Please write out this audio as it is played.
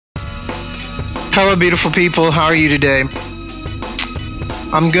Hello, beautiful people. How are you today?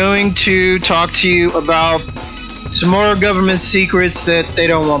 I'm going to talk to you about some more government secrets that they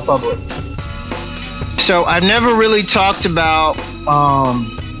don't want public. So I've never really talked about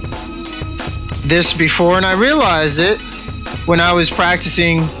this before, and I realized it when I was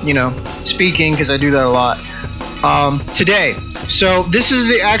practicing, speaking, because I do that a lot, today. So this is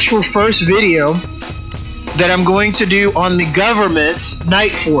the actual first video that I'm going to do on the government's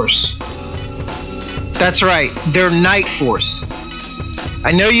night force. That's right, their night force.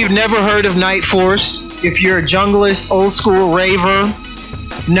 I know you've never heard of night force. If you're a junglist, old school raver,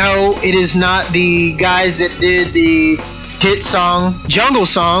 no, it is not the guys that did the hit song, Jungle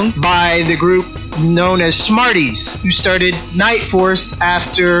Song, by the group known as Smarties, who started Night Force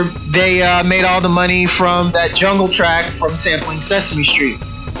after they made all the money from that jungle track from sampling Sesame Street.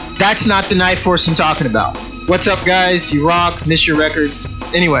 That's not the Night Force I'm talking about. What's up, guys? You rock, miss your records.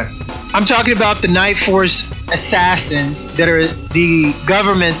 Anyway, I'm talking about the Night Force assassins that are the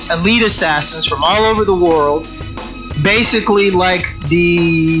government's elite assassins from all over the world. Basically like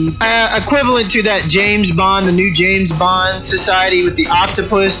the equivalent to that James Bond, the new James Bond society with the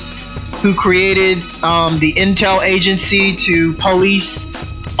octopus, who created the intel agency to police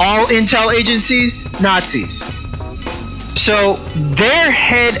all intel agencies, Nazis. So their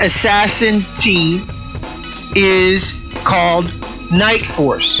head assassin team is called Night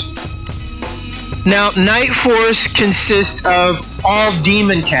Force. Now, Night Force consists of all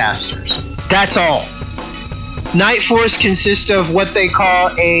demon casters. That's all. Night Force consists of what they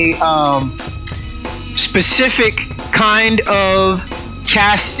call a specific kind of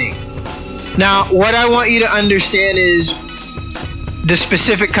casting. Now, what I want you to understand is the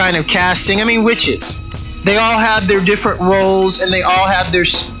specific kind of casting. I mean, witches. They all have their different roles, and they all have their,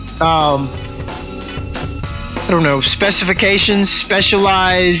 specifications,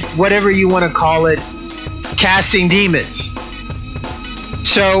 specialized, whatever you want to call it, casting demons.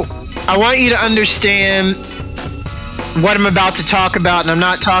 So, I want you to understand what I'm about to talk about, and I'm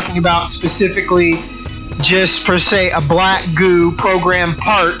not talking about specifically just per se a black goo program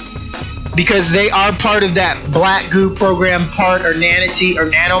part, because they are part of that black goo program part, or nanite or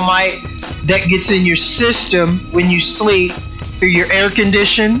nanomite, that gets in your system when you sleep through your air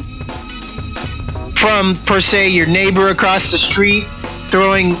condition, from per se your neighbor across the street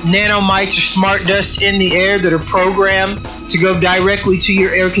throwing nanomites or smart dust in the air that are programmed to go directly to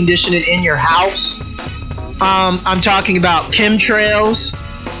your air conditioning in your house. I'm talking about chemtrails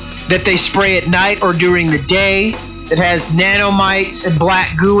that they spray at night or during the day that has nanomites and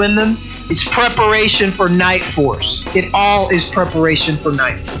black goo in them. It's preparation for Night Force. It all is preparation for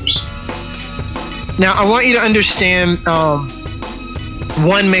Night Force. Now, I want you to understand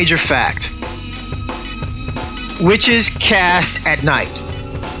one major fact. Witches cast at night.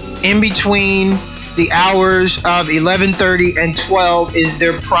 In between the hours of 11:30 and 12 is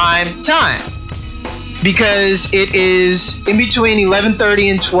their prime time. Because it is in between 11:30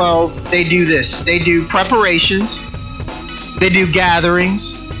 and 12, they do this. They do preparations, they do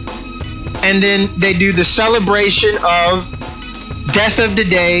gatherings, and then they do the celebration of death of the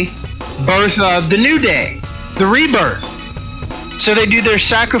day, birth of the new day, the rebirth. So they do their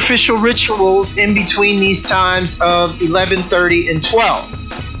sacrificial rituals in between these times of 11:30 and 12.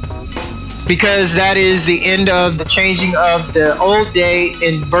 Because that is the end of the changing of the old day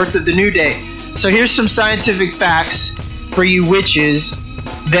and birth of the new day. So here's some scientific facts for you witches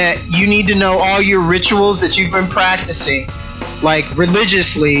that you need to know. All your rituals that you've been practicing, like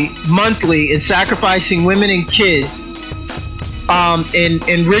religiously, monthly, and sacrificing women and kids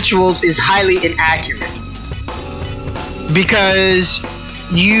in rituals, is highly inaccurate. Because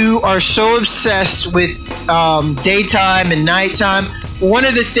you are so obsessed with daytime and nighttime. One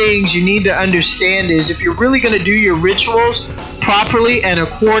of the things you need to understand is if you're really going to do your rituals properly and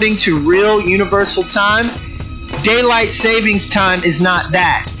according to real universal time, daylight savings time is not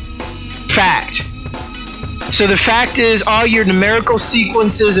that. Fact. So the fact is, all your numerical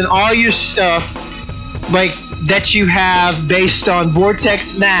sequences and all your stuff like that you have based on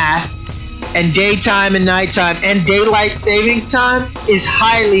vortex math and daytime and nighttime and daylight savings time is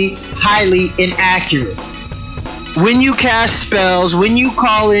highly, highly inaccurate. When you cast spells, when you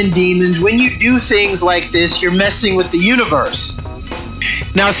call in demons, when you do things like this, you're messing with the universe.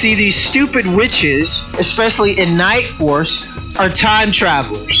 Now see, these stupid witches, especially in Night Force, are time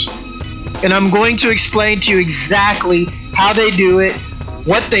travelers. And I'm going to explain to you exactly how they do it,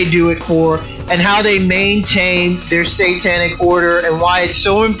 what they do it for, and how they maintain their satanic order, and why it's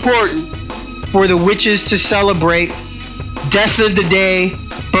so important for the witches to celebrate death of the day,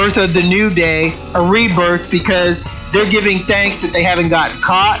 birth of the new day, a rebirth, because they're giving thanks that they haven't gotten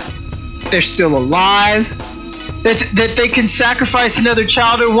caught, they're still alive, that they can sacrifice another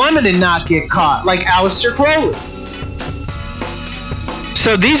child or woman and not get caught, like Aleister Crowley.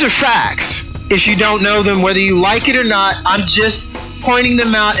 So these are facts. If you don't know them, whether you like it or not, I'm just pointing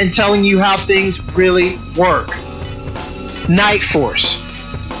them out and telling you how things really work. Night Force.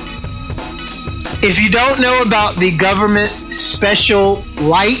 If you don't know about the government's special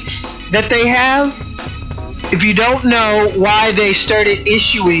lights that they have, if you don't know why they started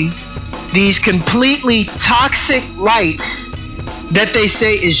issuing these completely toxic lights that they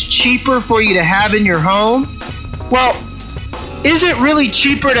say is cheaper for you to have in your home, well, is it really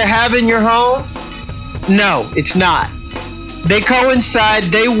cheaper to have in your home? No, it's not. They coincide,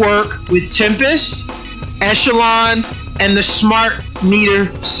 they work with Tempest, Echelon, and the smart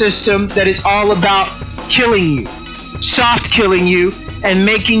meter system that is all about killing you, soft killing you, and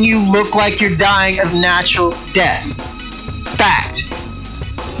making you look like you're dying of natural death. Fact.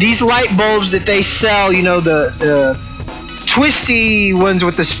 These light bulbs that they sell, you know, the twisty ones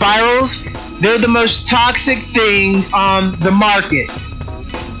with the spirals, they're the most toxic things on the market.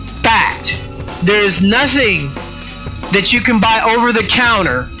 Fact. There's nothing that you can buy over the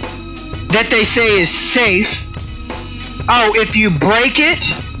counter that they say is safe. Oh, if you break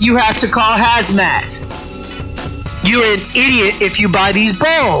it, you have to call hazmat. You're an idiot if you buy these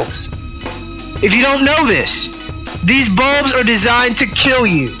bulbs. If you don't know this, these bulbs are designed to kill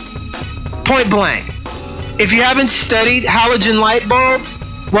you. Point blank. If you haven't studied halogen light bulbs,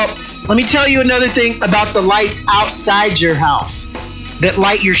 well, let me tell you another thing about the lights outside your house that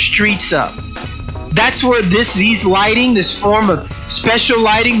light your streets up. That's where this form of special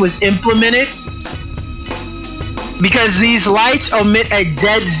lighting was implemented, because these lights emit a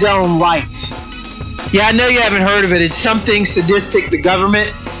dead zone light. Yeah, I know you haven't heard of it. It's something sadistic the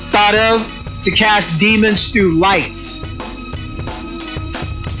government thought of to cast demons through lights.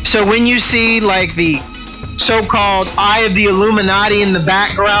 So when you see like the so-called Eye of the Illuminati in the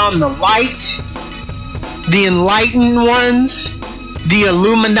background, the light, the enlightened ones, the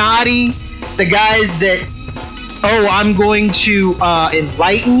Illuminati, the guys that, oh, I'm going to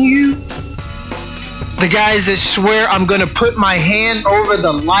enlighten you, the guys that swear I'm going to put my hand over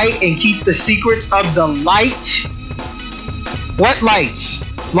the light and keep the secrets of the light. What lights?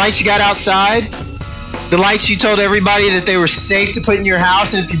 Lights you got outside? The lights you told everybody that they were safe to put in your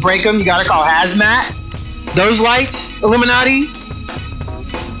house, and if you break them, you got to call hazmat? Those lights, Illuminati?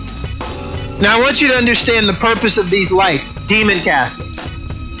 Now I want you to understand the purpose of these lights. Demon casting.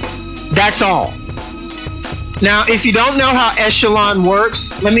 That's all. Now, if you don't know how Echelon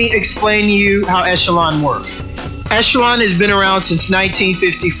works, let me explain to you how Echelon works. Echelon has been around since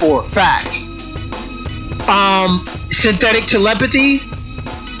 1954. Fact. Synthetic telepathy,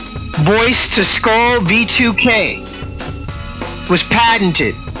 voice to skull V2K was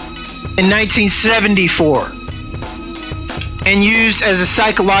patented in 1974 and used as a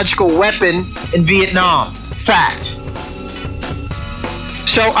psychological weapon in Vietnam. Fact.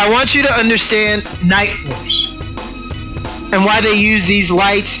 So I want you to understand Night Force and why they use these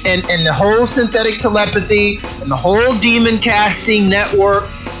lights and the whole synthetic telepathy and the whole demon casting network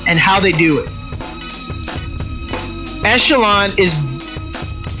and how they do it. Echelon is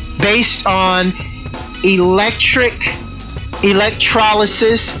based on electrolysis,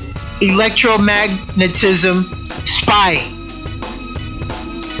 electromagnetism, spying.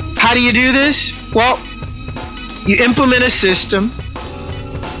 How do you do this? Well, you implement a system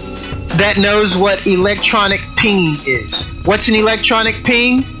that knows what electronic pinging is. What's an electronic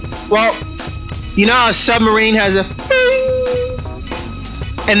ping? Well, you know how a submarine has a ping,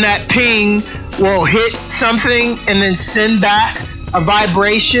 and that ping will hit something and then send back a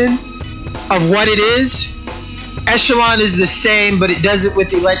vibration of what it is? Echelon is the same, but it does it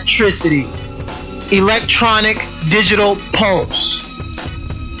with electricity. Electronic digital pulse.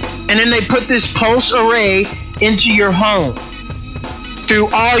 And then they put this pulse array into your home through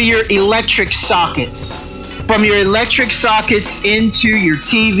all your electric sockets. From your electric sockets into your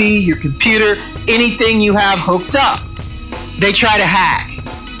TV, your computer, anything you have hooked up. They try to hack.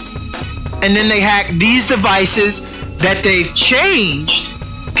 And then they hack these devices that they've changed,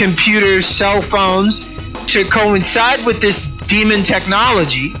 computers, cell phones, to coincide with this demon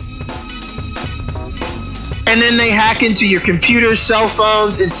technology. And then they hack into your computers, cell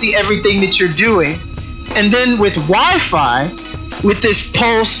phones, and see everything that you're doing. And then with Wi-Fi, with this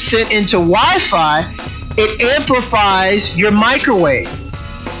pulse sent into Wi-Fi, it amplifies your microwave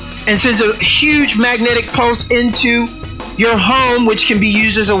and sends a huge magnetic pulse into your home, which can be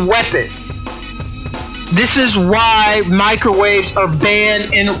used as a weapon. This is why microwaves are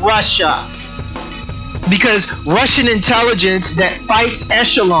banned in Russia. Because Russian intelligence that fights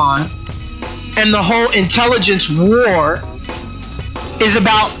Echelon and the whole intelligence war is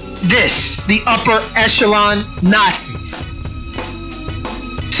about this, the upper echelon Nazis.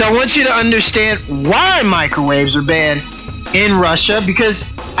 So I want you to understand why microwaves are banned in Russia, because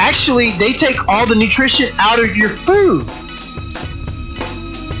actually they take all the nutrition out of your food.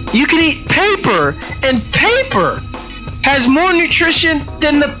 You can eat paper, and paper has more nutrition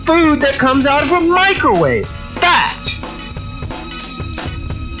than the food that comes out of a microwave. Fact.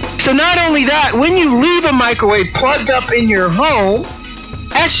 So not only that, when you leave a microwave plugged up in your home,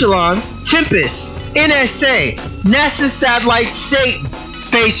 Echelon, Tempest, NSA, NASA satellite, Satan,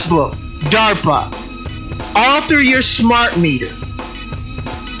 Facebook, DARPA, all through your smart meter,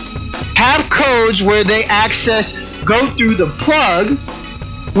 have codes where they go through the plug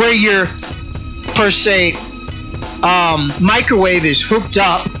where your, per se, microwave is hooked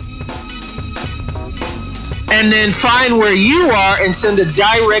up, and then find where you are and send a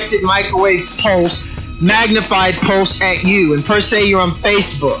directed microwave pulse, magnified pulse at you. And per se, you're on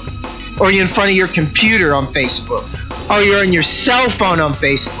Facebook, or you're in front of your computer on Facebook, or you're on your cell phone on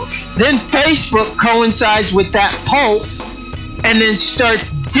Facebook. Then Facebook coincides with that pulse and then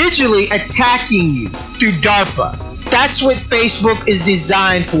starts digitally attacking you through DARPA. That's what Facebook is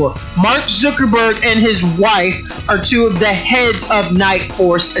designed for. Mark Zuckerberg and his wife are two of the heads of Night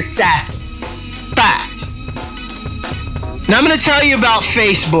Force assassins. Fact. Now I'm going to tell you about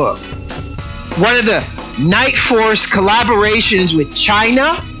Facebook. One of the Night Force collaborations with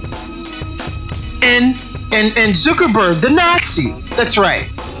China and Zuckerberg, the Nazi. That's right.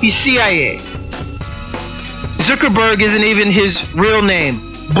 He's CIA. Zuckerberg isn't even his real name.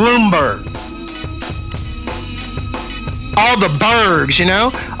 Bloomberg. All the Bergs, you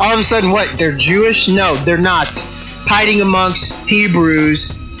know? All of a sudden, what? They're Jewish? No, they're Nazis. Hiding amongst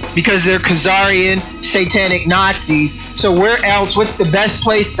Hebrews because they're Khazarian, satanic Nazis. So where else? What's the best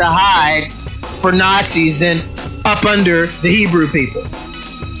place to hide for Nazis than up under the Hebrew people?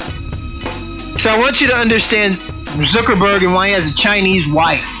 So I want you to understand Zuckerberg and why he has a Chinese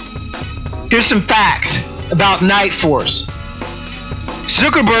wife. Here's some facts about Night Force.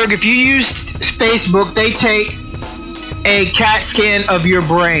 Zuckerberg, if you use Facebook, they take a CAT scan of your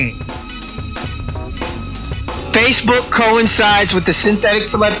brain. Facebook coincides with the synthetic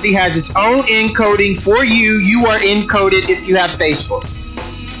telepathy, has its own encoding for you. You are encoded if you have Facebook.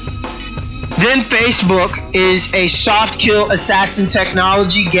 Then Facebook is a soft kill assassin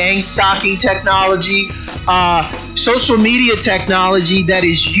technology, gang stalking technology, social media technology that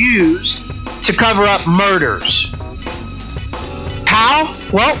is used to cover up murders. How?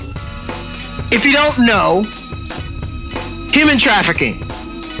 Well, if you don't know, human trafficking,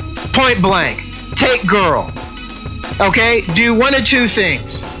 point blank, take girl, okay? Do one of two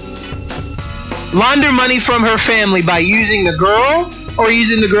things. Launder money from her family by using the girl or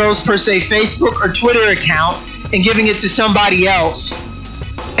using the girl's per se Facebook or Twitter account and giving it to somebody else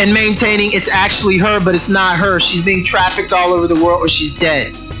and maintaining it's actually her, but it's not her. She's being trafficked all over the world or she's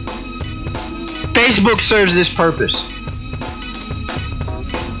dead. Facebook serves this purpose.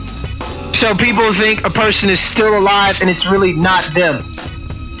 So people think a person is still alive and it's really not them.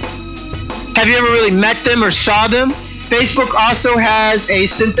 Have you ever really met them or saw them? Facebook also has a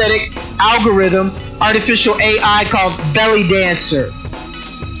synthetic algorithm, artificial AI called Belly Dancer.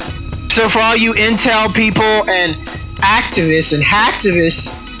 So for all you intel people and activists and hacktivists,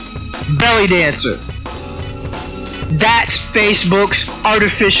 Belly Dancer. That's Facebook's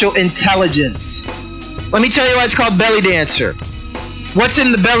artificial intelligence. Let me tell you why it's called Belly Dancer. What's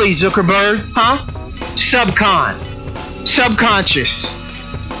in the belly, Zuckerberg? Huh? Subconscious.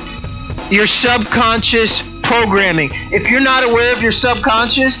 Your subconscious programming. If you're not aware of your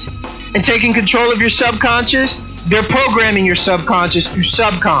subconscious and taking control of your subconscious, they're programming your subconscious through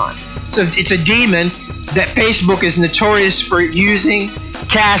subcon. So it's a demon that Facebook is notorious for using,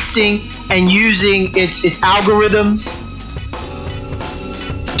 casting, and using its algorithms.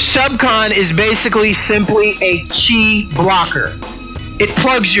 Subcon is basically simply a chi blocker. It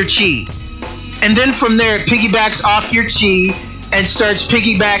plugs your chi. And then from there, it piggybacks off your chi and starts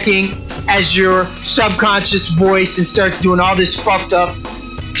piggybacking as your subconscious voice and starts doing all this fucked up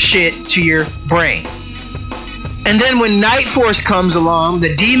shit to your brain. And then when Night Force comes along,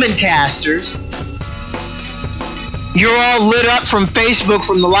 the demon casters, you're all lit up from Facebook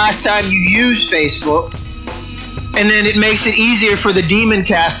from the last time you used Facebook. And then it makes it easier for the demon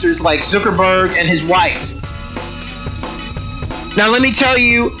casters like Zuckerberg and his wife. Now let me tell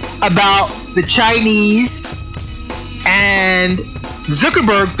you about the Chinese and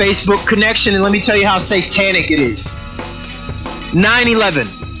Zuckerberg Facebook connection, and let me tell you how satanic it is. 9/11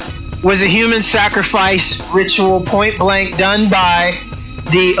 was a human sacrifice ritual, point blank, done by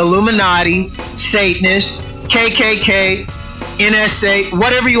the Illuminati Satanists, KKK, NSA,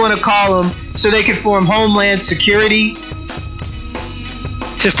 whatever you want to call them, so they could form Homeland Security,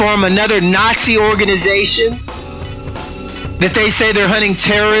 to form another Nazi organization that they say they're hunting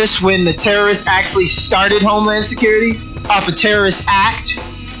terrorists when the terrorists actually started Homeland Security off a terrorist act.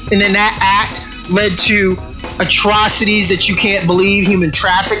 And then that act led to atrocities that you can't believe, human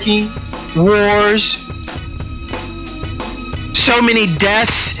trafficking, wars, so many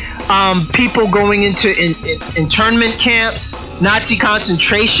deaths, people going into internment camps, Nazi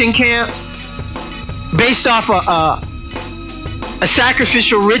concentration camps, based off a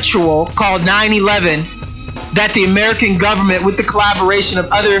sacrificial ritual called 9/11 that the American government, with the collaboration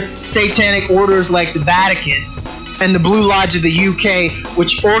of other satanic orders like the Vatican and the Blue Lodge of the UK,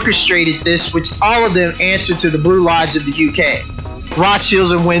 which orchestrated this, which all of them answer to the Blue Lodge of the UK,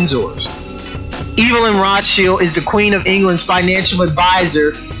 Rothschilds and Windsors. Evelyn Rothschild is the Queen of England's financial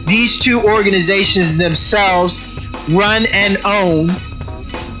advisor. These two organizations themselves run and own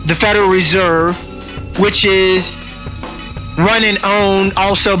the Federal Reserve, which is run and owned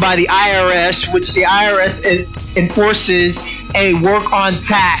also by the IRS, which the IRS enforces a work on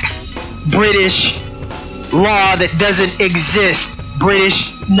tax British law that doesn't exist.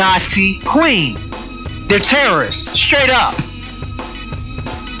 British Nazi Queen. They're terrorists, straight up.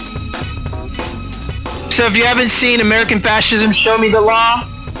 So if you haven't seen American Fascism, Show Me the Law,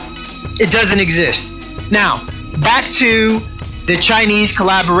 it doesn't exist. Now, back to the Chinese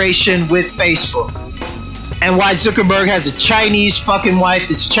collaboration with Facebook and why Zuckerberg has a Chinese fucking wife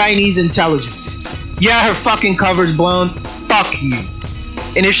that's Chinese intelligence. Yeah, her fucking cover's blown. Fuck you.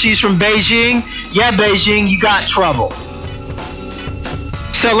 And if she's from Beijing, yeah, Beijing, you got trouble.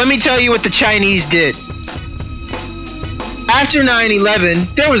 So let me tell you what the Chinese did. After 9/11,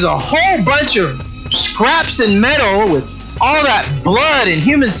 there was a whole bunch of scraps and metal with all that blood and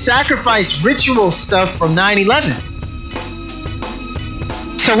human sacrifice ritual stuff from 9/11.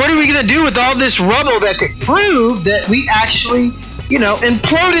 So what are we going to do with all this rubble that could prove that we actually,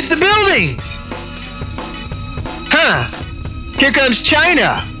 imploded the buildings? Here comes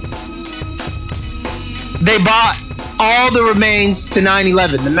China. They bought all the remains to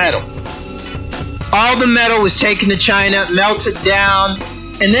 9/11, the metal. All the metal was taken to China, melted down,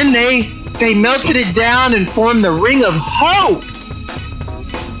 and then they melted it down and formed the Ring of Hope.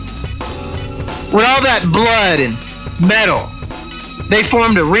 With all that blood and metal, they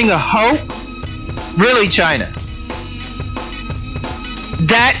formed a Ring of Hope? Really, China?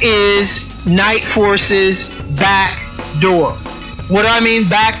 That is Night Force's back door. What do I mean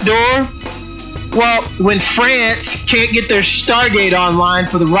back door? Well, when France can't get their Stargate online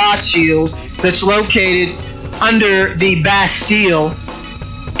for the Rothschilds that's located under the Bastille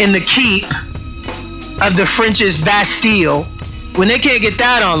in the keep of the French's Bastille, when they can't get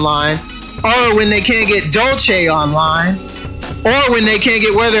that online, or when they can't get Dolce online, or when they can't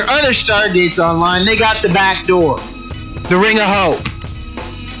get one of their other Stargates online, they got the back door, the Ring of Hope.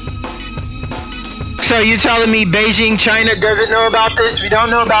 So you're telling me Beijing, China doesn't know about this? If you don't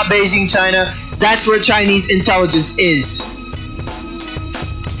know about Beijing, China, that's where Chinese intelligence is.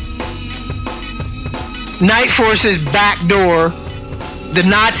 Night Force's back door, the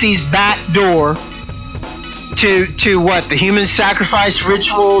Nazis' back door to what? The human sacrifice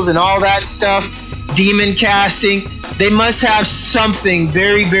rituals and all that stuff, demon casting. They must have something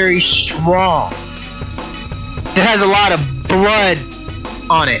very, very strong that has a lot of blood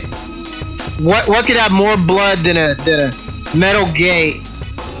on it. What could have more blood than a metal gate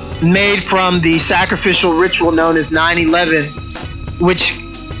made from the sacrificial ritual known as 9/11, which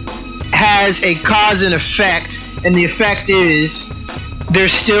has a cause and effect, and the effect is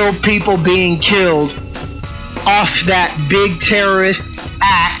there's still people being killed off that big terrorist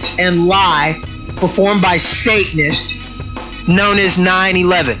act and lie performed by Satanists known as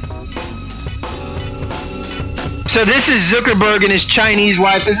 9/11. So this is Zuckerberg and his Chinese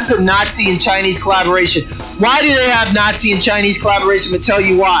wife. This is the Nazi and Chinese collaboration. Why do they have Nazi and Chinese collaboration? I'll tell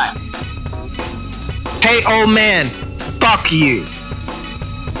you why. Hey, old man, fuck you.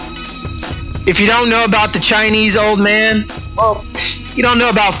 If you don't know about the Chinese old man, well, you don't know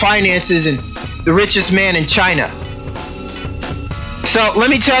about finances and the richest man in China. So let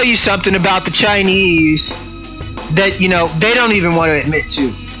me tell you something about the Chinese that, they don't even want to admit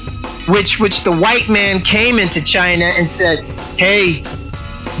to. Which the white man came into China and said, hey,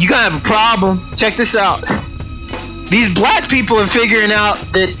 you're gonna have a problem. Check this out. These black people are figuring out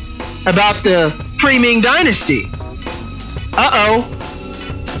that about the pre-Ming dynasty. Uh-oh.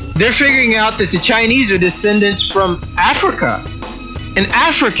 They're figuring out that the Chinese are descendants from Africa and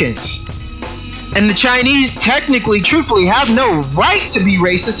Africans. And the Chinese technically, truthfully, have no right to be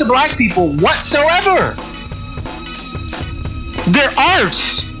racist to black people whatsoever. Their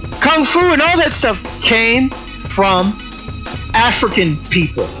arts, kung fu and all that stuff came from African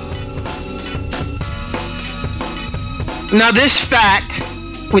people. Now this fact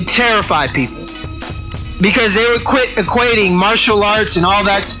would terrify people because they would quit equating martial arts and all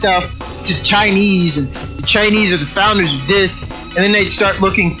that stuff to Chinese, and the Chinese are the founders of this, and then they'd start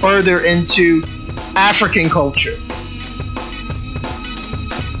looking further into African culture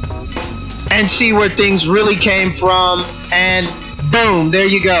and see where things really came from, and boom, there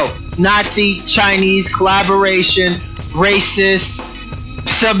you go. Nazi, Chinese collaboration, racist,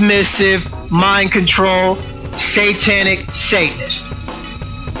 submissive, mind control, satanic, Satanist.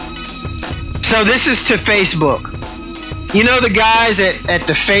 So this is to Facebook. You know the guys at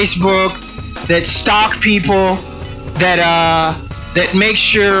the Facebook that stalk people, that make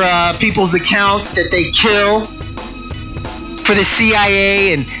sure people's accounts that they kill for the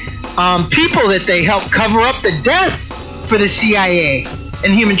CIA, and people that they help cover up the deaths for the CIA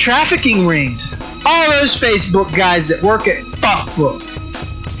and human trafficking rings. All those Facebook guys that work at Fuckbook.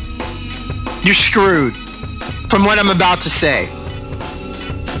 You're screwed from what I'm about to say.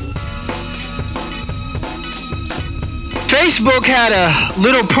 Facebook had a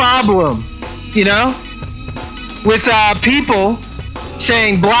little problem, you know, with people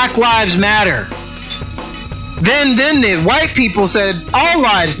saying Black Lives Matter. Then the white people said all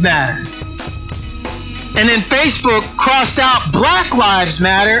lives matter. And then Facebook crossed out Black Lives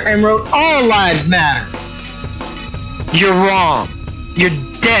Matter and wrote all lives matter. You're wrong. You're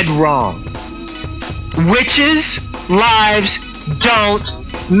dead wrong. Witches' lives don't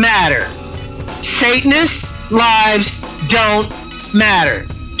matter. Satanists' lives don't matter.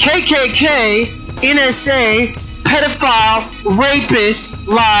 KKK, NSA, pedophile, rapist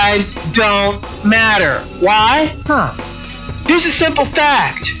lives don't matter. Why? Here's a simple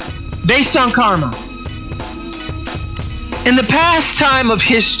fact based on karma. In the past time of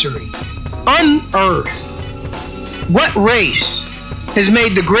history, on Earth, what race has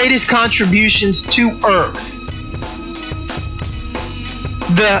made the greatest contributions to Earth?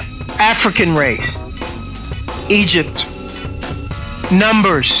 The African race. Egypt.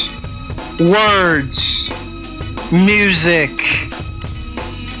 Numbers, words, music,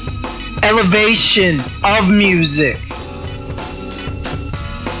 elevation of music,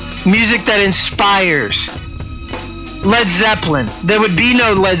 music that inspires. Led Zeppelin. There would be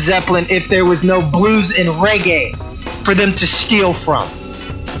no Led Zeppelin if there was no blues and reggae for them to steal from.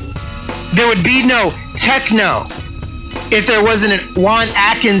 There would be no techno if there wasn't Juan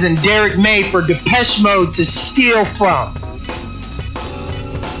Atkins and Derek May for Depeche Mode to steal from.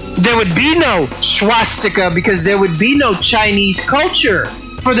 There would be no swastika because there would be no Chinese culture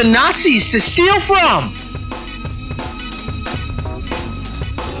for the Nazis to steal from.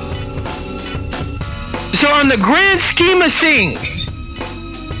 So on the grand scheme of things,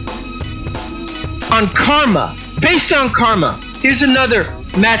 on karma, based on karma, here's another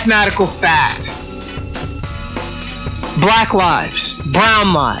mathematical fact. Black lives,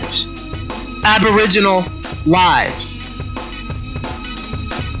 brown lives, Aboriginal lives.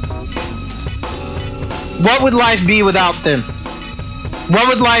 What would life be without them? What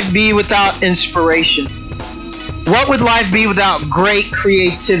would life be without inspiration? What would life be without great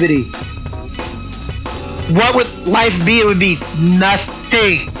creativity? What would life be? It would be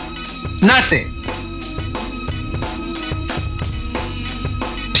nothing. Nothing.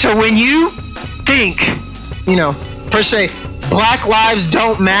 So when you think, per se, black lives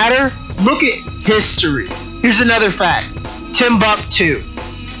don't matter, look at history. Here's another fact. Timbuktu.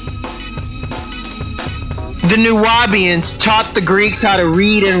 The Nubians taught the Greeks how to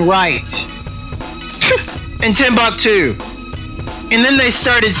read and write in Timbuktu. And then they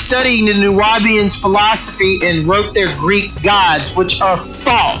started studying the Nubians' philosophy and wrote their Greek gods, which are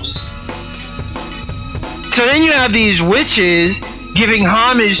false. So then you have these witches giving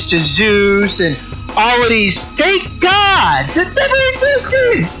homage to Zeus and all of these fake gods that never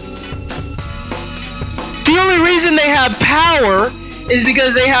existed. The only reason they have power is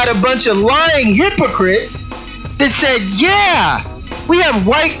because they had a bunch of lying hypocrites that said, yeah, we have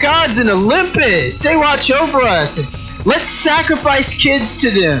white gods in Olympus. They watch over us. And let's sacrifice kids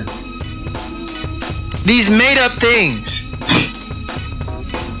to them. These made up things.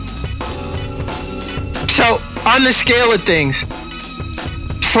 So, on the scale of things,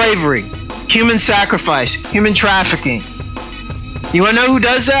 slavery, human sacrifice, human trafficking. You want to know who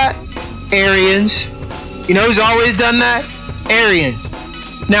does that? Aryans. You know who's always done that? Aryans.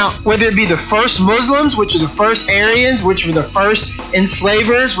 Now, whether it be the first Muslims, which are the first Aryans, which were the first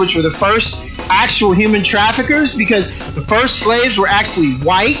enslavers, which were the first actual human traffickers, because the first slaves were actually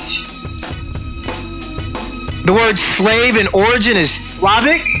white. The word slave in origin is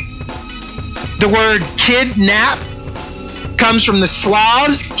Slavic. The word kidnap comes from the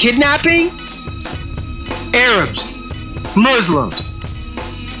Slavs, kidnapping. Arabs, Muslims,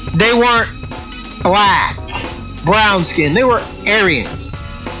 they weren't black, brown skin, they were Aryans.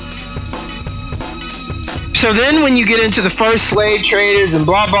 So then when you get into the first slave traders and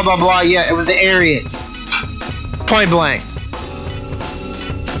blah, blah, blah, blah, yeah, it was the Aryans. Point blank.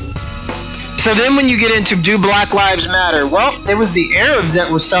 So then when you get into do Black Lives Matter, well, it was the Arabs that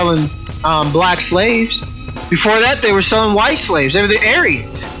were selling black slaves. Before that, they were selling white slaves. They were the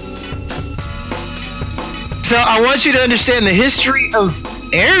Aryans. So I want you to understand the history of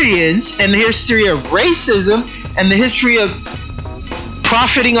Aryans and the history of racism and the history of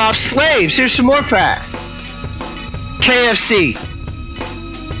profiting off slaves. Here's some more facts. KFC.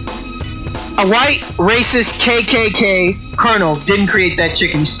 A white racist KKK colonel didn't create that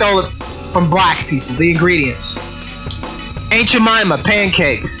chicken. He stole it from black people, the ingredients. Aunt Jemima,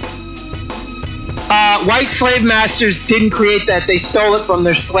 pancakes. White slave masters didn't create that. They stole it from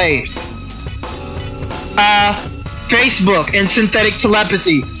their slaves. Facebook and synthetic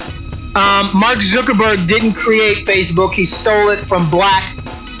telepathy. Mark Zuckerberg didn't create Facebook. He stole it from black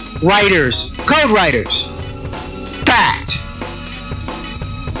writers, code writers. Fact.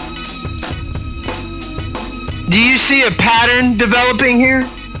 Do you see a pattern developing here?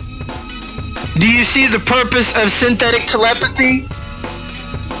 Do you see the purpose of synthetic telepathy?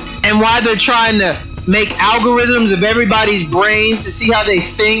 And why they're trying to make algorithms of everybody's brains to see how they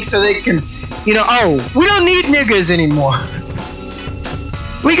think so they can, you know, oh, we don't need niggas anymore.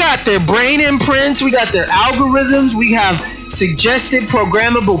 We got their brain imprints, we got their algorithms, we have suggested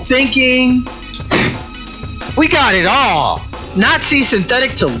programmable thinking. We got it all. Nazi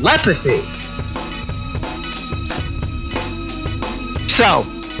synthetic telepathy. So,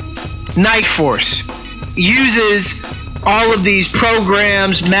 Night Force uses all of these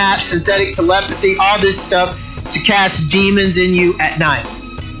programs, maps, synthetic telepathy, all this stuff to cast demons in you at night.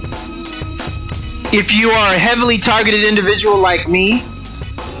 If you are a heavily targeted individual like me,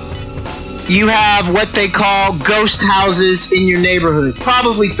 you have what they call ghost houses in your neighborhood,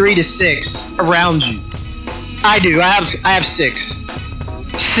 probably 3 to 6 around you. I do. I have 6.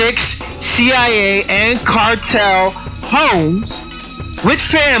 6 CIA and cartel homes with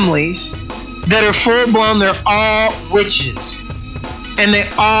families that are full-blown. They're all witches. And they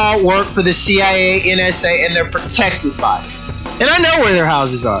all work for the CIA, NSA, and they're protected by it. And I know where their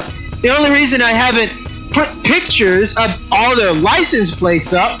houses are. The only reason I haven't put pictures of all their license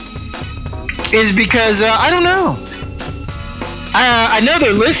plates up is because, I don't know. I know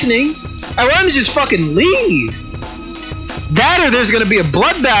they're listening. I want them to just fucking leave. That or there's going to be a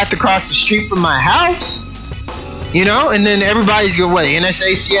bloodbath across the street from my house. You know? And then everybody's going, what, the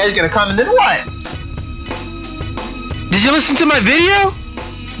NSA, CIA is going to come, and then what? Did you listen to my video?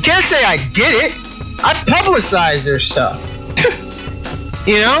 You can't say I did it. I publicized their stuff.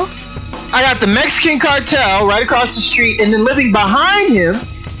 You know? I got the Mexican cartel right across the street, and then living behind him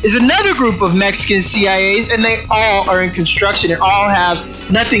is another group of Mexican CIAs, and they all are in construction and all have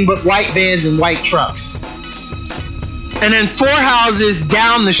nothing but white vans and white trucks. And then 4 houses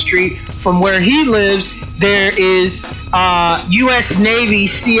down the street from where he lives, there is U.S. Navy,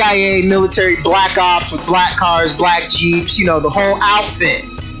 CIA, military, black ops with black cars, black Jeeps, you know, the whole outfit.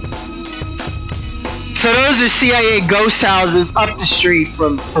 So those are CIA ghost houses up the street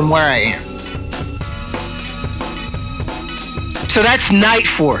from where I am. So that's Night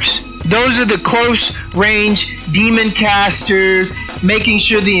Force. Those are the close range demon casters, making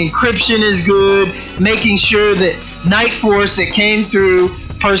sure the encryption is good, making sure that Night Force that came through,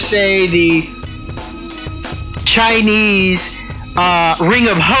 per se, the Chinese Ring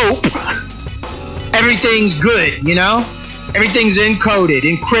of Hope, everything's good, you know? Everything's encoded,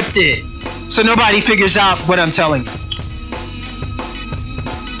 encrypted, so nobody figures out what I'm telling you.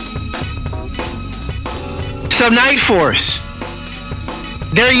 So Night Force.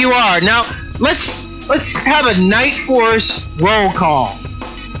 There you are. Now, let's have a Night Force roll call.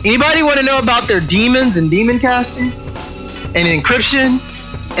 Anybody want to know about their demons and demon casting? And encryption?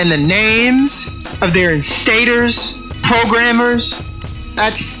 And the names of their instators, programmers?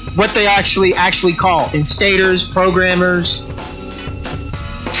 That's what they actually call instators, programmers.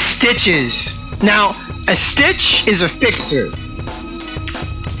 Stitches. Now, a stitch is a fixer.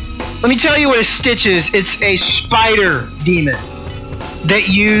 Let me tell you what a stitch is. It's a spider demon. that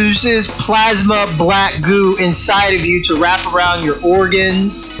uses plasma black goo inside of you to wrap around your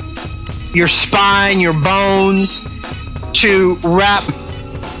organs, your spine, your bones, to wrap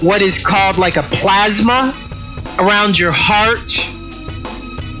what is called like a plasma around your heart,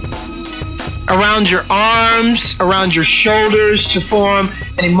 around your arms, around your shoulders, to form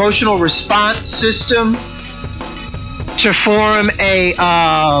an emotional response system, to form a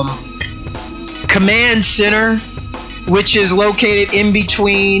command center, which is located in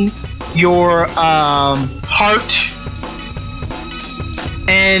between your heart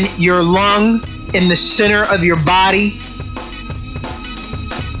and your lung, in the center of your body.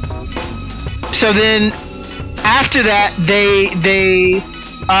 So then after that, they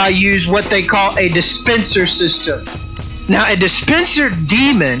use what they call a dispenser system. Now, a dispenser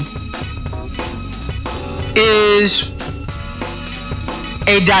demon is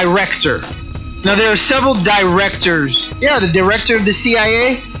a director. Now, there are several directors. Yeah, the director of the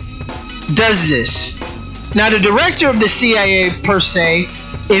CIA does this. Now, the director of the CIA, per se,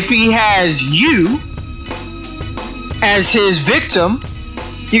 if he has you as his victim,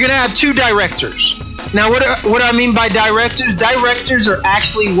 you're going to have two directors. Now, what I mean by directors? Directors are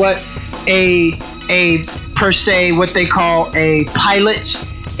actually what a per se, what they call a pilot,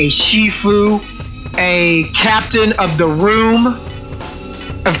 a shifu, a captain of the room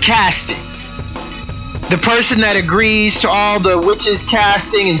of casting. The person that agrees to all the witches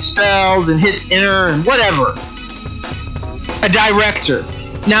casting and spells and hits enter and whatever. A director.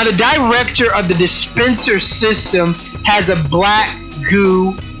 Now, the director of the dispenser system has a black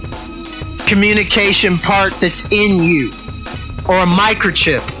goo communication part that's in you, or a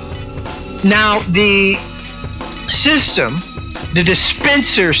microchip. Now, the system, the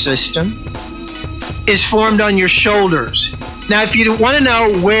dispenser system, is formed on your shoulders. Now, if you want to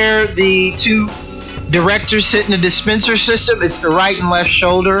know where the two directors sit in the dispenser system, it's the right and left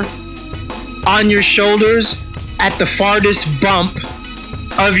shoulder. On your shoulders, at the farthest bump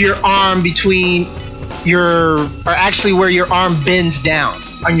of your arm between or actually where your arm bends down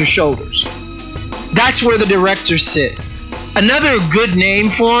on your shoulders. That's where the directors sit. Another good name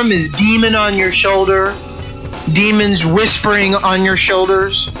for them is demon on your shoulder, demons whispering on your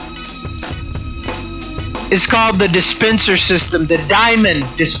shoulders. It's called the dispenser system, the diamond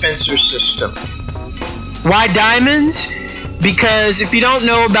dispenser system. Why diamonds? Because if you don't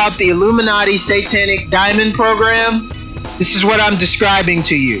know about the Illuminati Satanic Diamond program, this is what I'm describing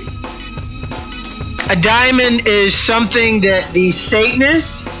to you. A diamond is something that the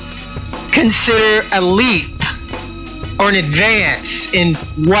Satanists consider a leap or an advance in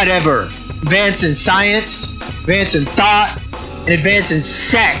whatever. Advance in science, advance in thought, and advance in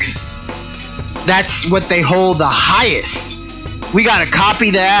sex. That's what they hold the highest. We got to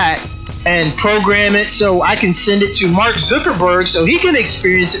copy that and program it so I can send it to Mark Zuckerberg so he can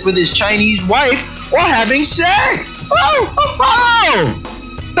experience it with his Chinese wife while having sex.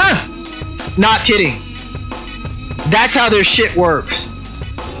 Not kidding. That's how their shit works.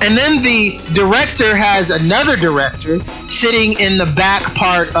 And then the director has another director sitting in the back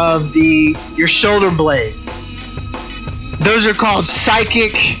part of your shoulder blade. Those are called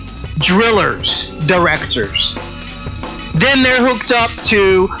psychic drillers, directors. Then they're hooked up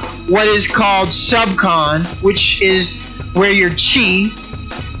to what is called subcon, which is where your chi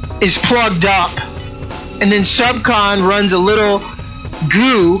is plugged up. And then subcon runs a little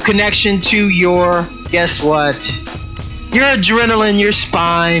goo connection to your, guess what? Your adrenaline, your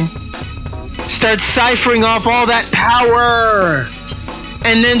spine. Starts ciphering off all that power.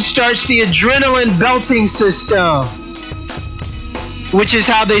 And then starts the adrenaline belting system, which is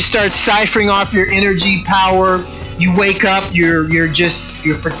how they start ciphering off your energy power. You wake up, you're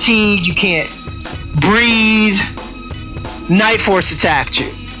fatigued, you can't breathe. Night Force attacked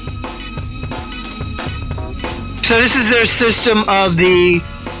you. So this is their system of the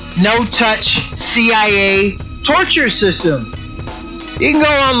no-touch CIA torture system. You can go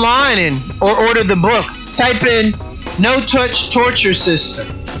online or order the book. Type in no-touch torture system.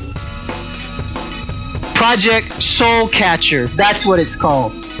 Project Soul Catcher. That's what it's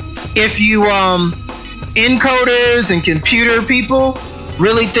called. If you encoders and computer people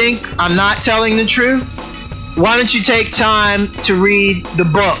really think I'm not telling the truth, why don't you take time to read the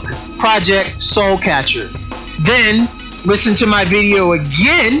book, Project Soul Catcher. Then listen to my video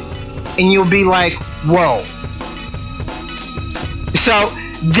again and you'll be like, whoa. So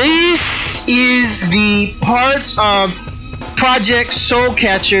this is the parts of Project Soul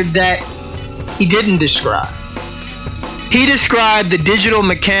Catcher that he didn't describe. He described the digital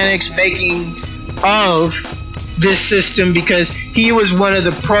mechanics makings of this system because he was one of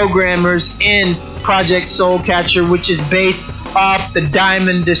the programmers in Project Soul Catcher, which is based off the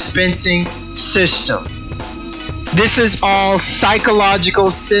diamond dispensing system. This is all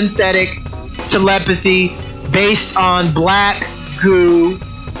psychological synthetic telepathy based on black goo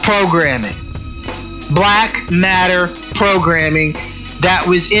programming. Black matter programming that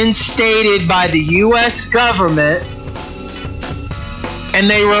was instated by the US government, and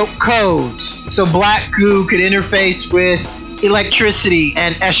they wrote codes so black goo could interface with electricity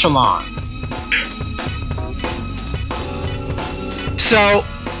and echelon. So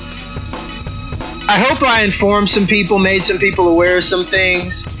I hope I informed some people, made some people aware of some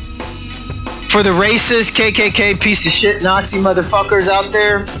things. For the racist KKK piece of shit Nazi motherfuckers out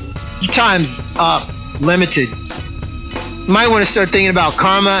there, your time's up, limited. You might want to start thinking about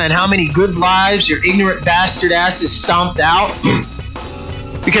karma and how many good lives your ignorant bastard asses stomped out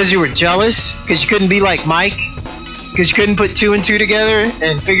because you were jealous, because you couldn't be like Mike, because you couldn't put 2 and 2 together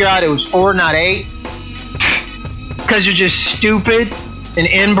and figure out it was 4, not 8, because you're just stupid and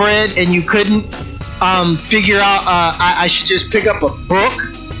inbred and you couldn't figure out I should just pick up a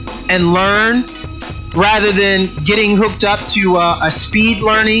book and learn rather than getting hooked up to a speed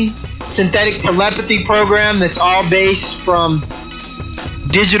learning synthetic telepathy program that's all based from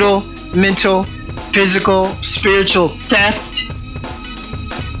digital, mental, physical, spiritual theft.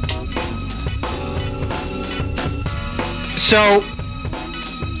 So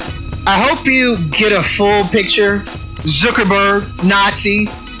I hope you get a full picture. Zuckerberg, Nazi.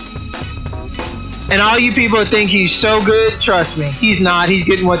 And all you people that think he's so good, trust me, he's not. He's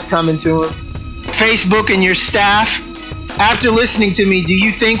getting what's coming to him. Facebook and your staff, after listening to me, do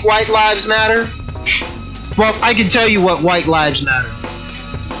you think white lives matter? Well, I can tell you what white lives matter.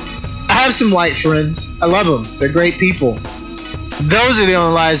 I have some white friends. I love them. They're great people. Those are the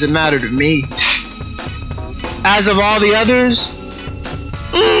only lives that matter to me. As of all the others,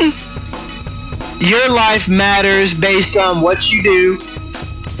 your life matters based on what you do,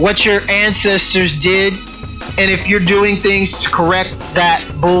 what your ancestors did, and if you're doing things to correct that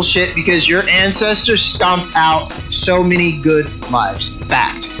bullshit because your ancestors stomped out so many good lives.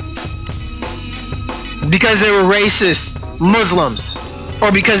 Fact. Because they were racist Muslims,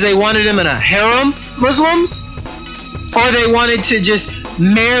 or because they wanted them in a harem Muslims, or they wanted to just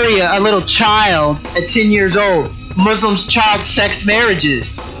marry a little child at 10 years old. Muslims child sex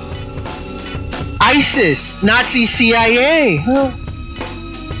marriages. ISIS, Nazi CIA, huh?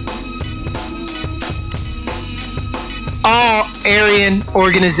 All Aryan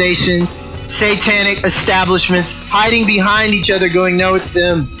organizations, satanic establishments, hiding behind each other going, no, it's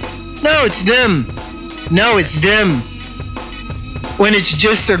them. No, it's them. No, it's them. When it's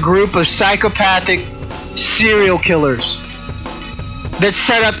just a group of psychopathic serial killers that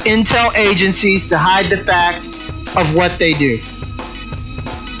set up intel agencies to hide the fact of what they do.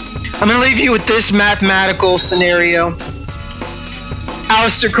 I'm going to leave you with this mathematical scenario.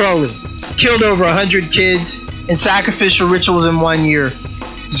 Aleister Crowley killed over 100 kids in sacrificial rituals in 1 year.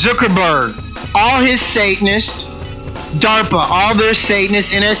 Zuckerberg, all his Satanists, DARPA, all their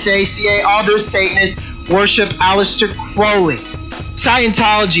Satanists, NSA, CIA, all their Satanists worship Aleister Crowley.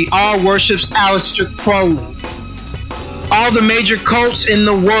 Scientology all worships Aleister Crowley. All the major cults in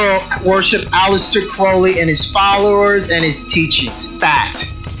the world worship Aleister Crowley and his followers and his teachings.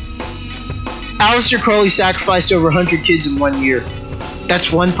 Fact. Aleister Crowley sacrificed over 100 kids in 1 year.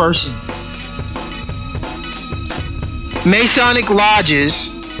 That's one person. Masonic lodges,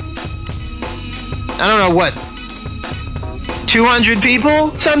 I don't know what, 200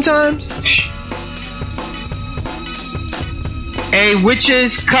 people sometimes? A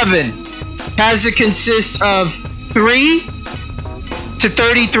witch's coven has to consist of 3 to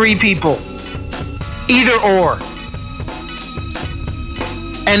 33 people, either or.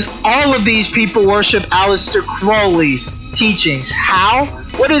 And all of these people worship Aleister Crowley's teachings. How?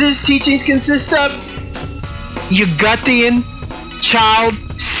 What do his teachings consist of? Ugutian, child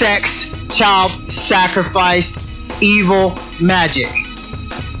sex, child sacrifice, evil magic.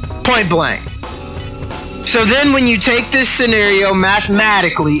 Point blank. So then when you take this scenario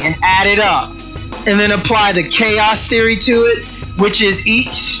mathematically and add it up, and then apply the chaos theory to it, which is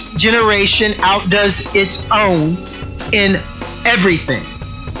each generation outdoes its own in everything.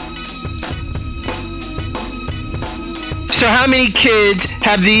 So how many kids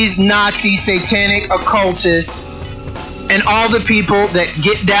have these Nazi satanic occultists and all the people that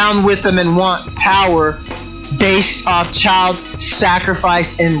get down with them and want power based off child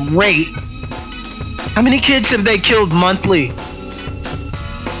sacrifice and rape? How many kids have they killed monthly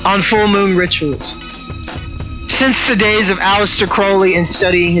on full moon rituals since the days of Aleister Crowley and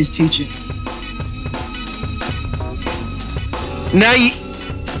studying his teachings? Now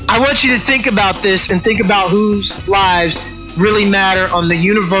I want you to think about this and think about whose lives really matter on the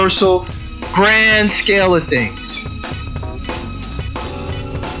universal grand scale of things.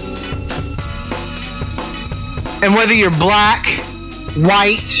 And whether you're black,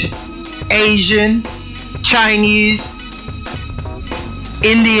 white, Asian, Chinese,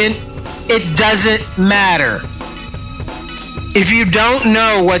 Indian, it doesn't matter. If you don't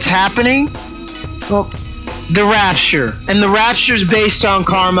know what's happening, well, the rapture. And the rapture is based on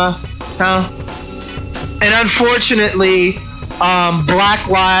karma. And unfortunately, black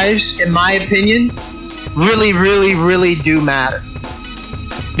lives, in my opinion, really do matter.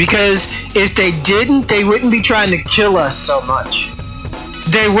 Because if they didn't, they wouldn't be trying to kill us so much.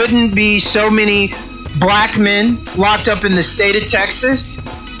 There wouldn't be so many black men locked up in the state of Texas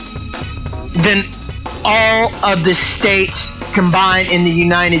than all of the states combined in the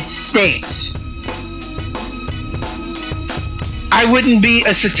United States. I wouldn't be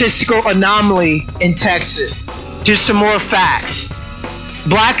a statistical anomaly in Texas. Here's some more facts.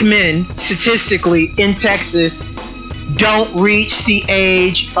 Black men, statistically, in Texas, don't reach the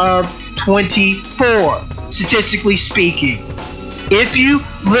age of 24, statistically speaking. If you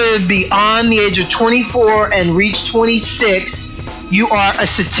live beyond the age of 24 and reach 26, you are a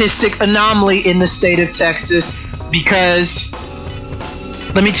statistic anomaly in the state of Texas, because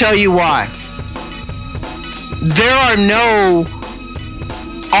let me tell you why. There are no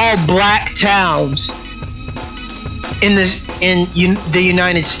all black towns in the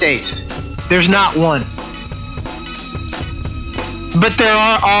United States. There's not one. But there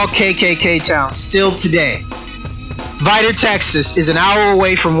are all KKK towns still today. Vidor, Texas is an hour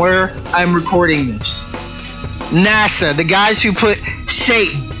away from where I'm recording this. NASA, the guys who put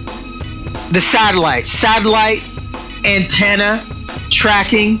Satan, the satellite antenna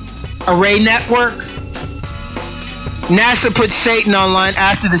tracking array network. NASA put Satan online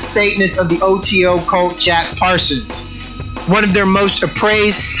after the Satanist of the OTO cult, Jack Parsons, one of their most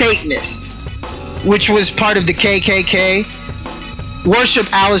appraised Satanists, which was part of the KKK, worshiped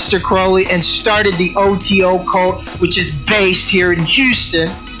Aleister Crowley and started the OTO cult, which is based here in Houston,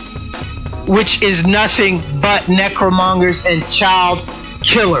 which is nothing but necromongers and child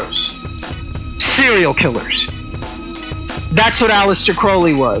killers, serial killers. That's what Aleister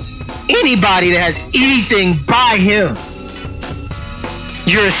Crowley was. Anybody that has anything by him,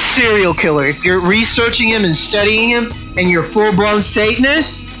 you're a serial killer. If you're researching him and studying him and you're a full-blown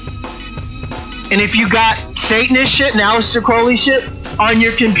Satanist, and if you got Satanist shit and Aleister Crowley shit on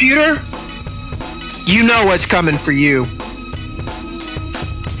your computer, you know what's coming for you.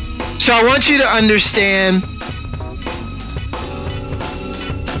 So I want you to understand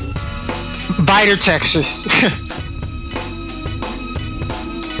Vidor, Texas.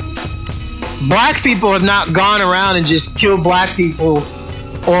 Black people have not gone around and just killed black people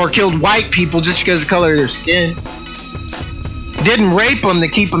or killed white people just because of the color of their skin. Didn't rape them to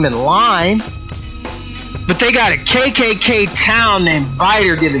keep them in line. But they got a KKK town named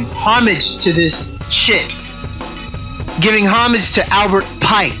Vidor giving homage to this shit. Giving homage to Albert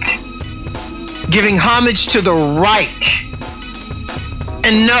Pike. Giving homage to the Reich.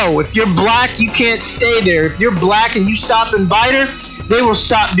 And no, if you're black, you can't stay there. If you're black and you stop in Vidor, they will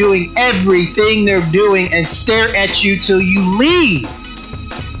stop doing everything they're doing and stare at you till you leave.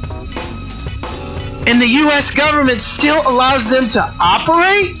 And the US government still allows them to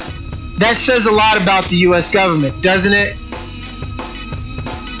operate? That says a lot about the US government, doesn't it?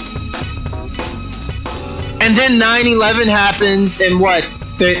 And then 9/11 happens, and what?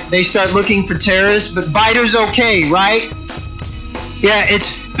 They start looking for terrorists, but Vidor's okay, right? Yeah,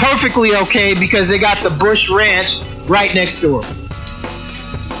 it's perfectly okay because they got the Bush Ranch right next door.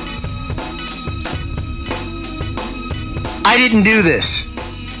 I didn't do this.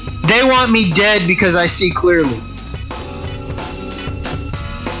 They want me dead because I see clearly.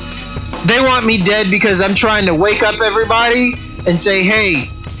 They want me dead because I'm trying to wake up everybody and say, hey,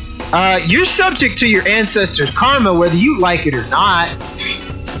 you're subject to your ancestors' karma whether you like it or not.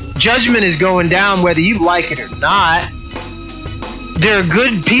 Judgment is going down whether you like it or not. There are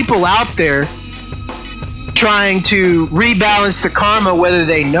good people out there trying to rebalance the karma whether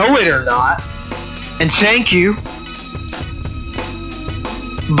they know it or not. And thank you.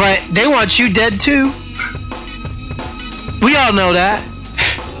 But they want you dead too. We all know that.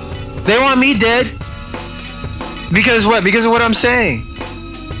 They want me dead. Because what? Because of what I'm saying.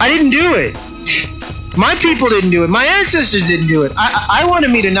 I didn't do it. My people didn't do it. My ancestors didn't do it. I want to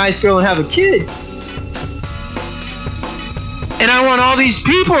meet a nice girl and have a kid. And I want all these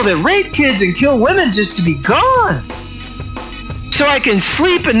people that rape kids and kill women just to be gone. So I can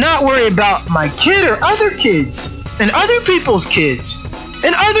sleep and not worry about my kid or other kids and other people's kids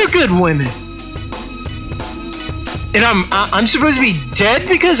and other good women. And I'm supposed to be dead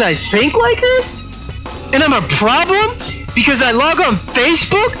because I think like this? And I'm a problem because I log on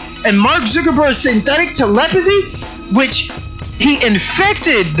Facebook and Mark Zuckerberg's synthetic telepathy, which he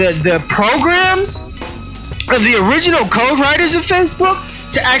infected the programs of the original code writers of Facebook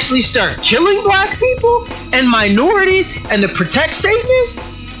to actually start killing black people and minorities and to protect Satanists?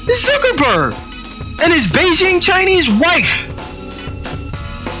 It's Zuckerberg and his Beijing Chinese wife.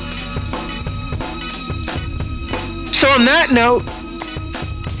 So on that note,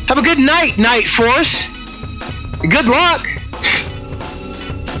 have a good night, Night Force. Good luck.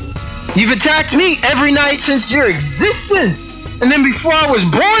 You've attacked me every night since your existence. And then before I was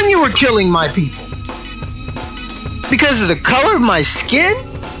born, you were killing my people. Because of the color of my skin?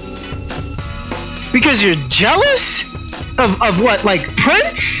 Because you're jealous? Of what, like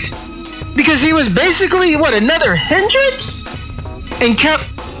Prince? Because he was basically, what, another Hendrix? And kept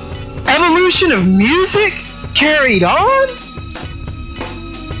evolution of music carried on?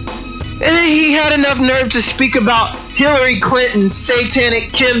 And then he had enough nerve to speak about Hillary Clinton's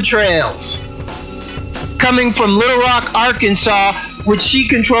satanic chemtrails coming from Little Rock, Arkansas, which she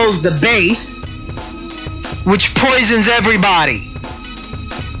controls the base, which poisons everybody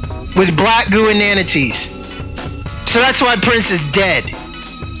with black goo and nanoteas. So that's why Prince is dead.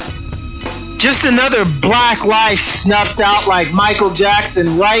 Just another black life snuffed out like Michael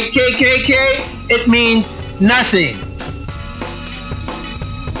Jackson, right, KKK? It means nothing.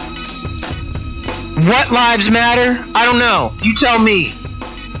 What lives matter? I don't know. You tell me.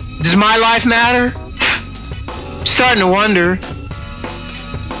 Does my life matter? I'm starting to wonder.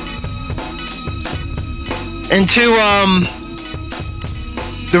 And to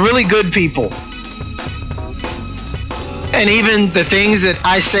the really good people, and even the things that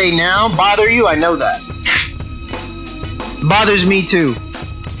I say now bother you, I know that. Bothers me too.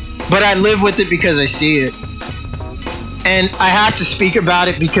 But I live with it because I see it. And I have to speak about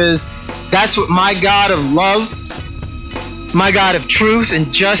it because that's what my God of love, my God of truth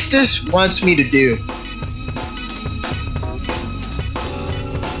and justice wants me to do.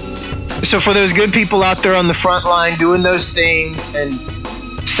 So for those good people out there on the front line doing those things and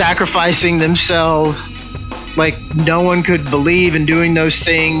sacrificing themselves like no one could believe, and doing those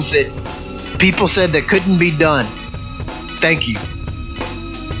things that people said that couldn't be done, thank you.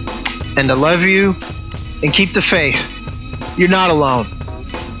 And I love you, and keep the faith. You're not alone.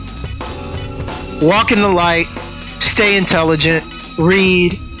 Walk in the light, stay intelligent,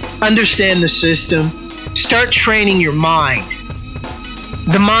 read, understand the system, start training your mind.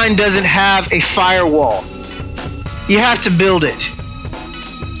 The mind doesn't have a firewall. You have to build it.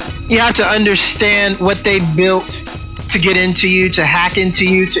 You have to understand what they built to get into you, to hack into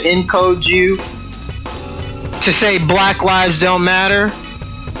you, to encode you, to say black lives don't matter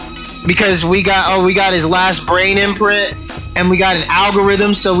because we got his last brain imprint and we got an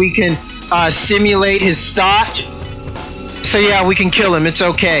algorithm so we can simulate his thought. So yeah, we can kill him. It's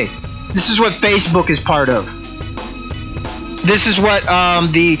okay. This is what Facebook is part of. This is what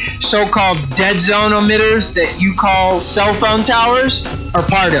the so-called dead zone emitters that you call cell phone towers are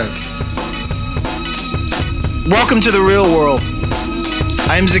part of. Welcome to the real world.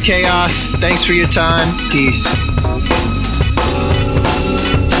 I'm Zakaos. Thanks for your time. Peace.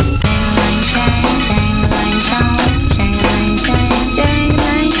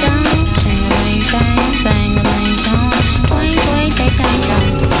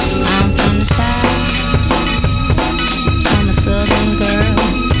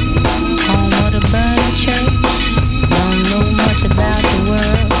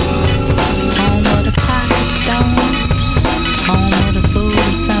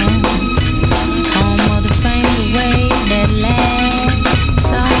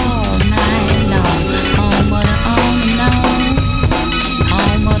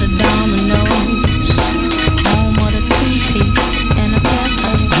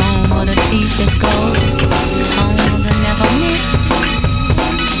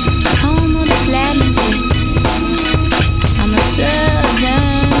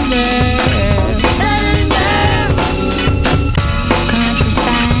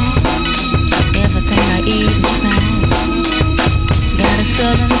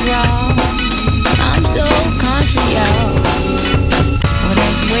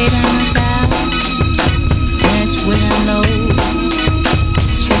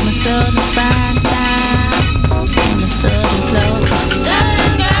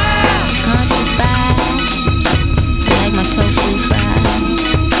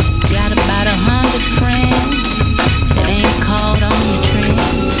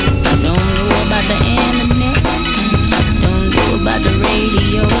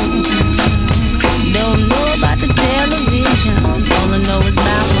 Don't know about the television.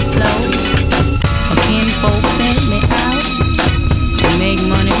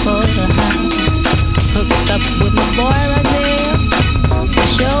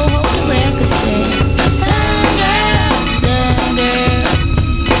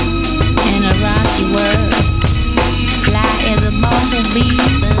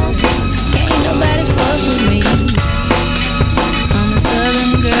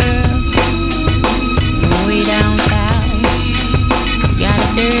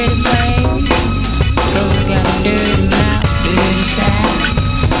 dirty way.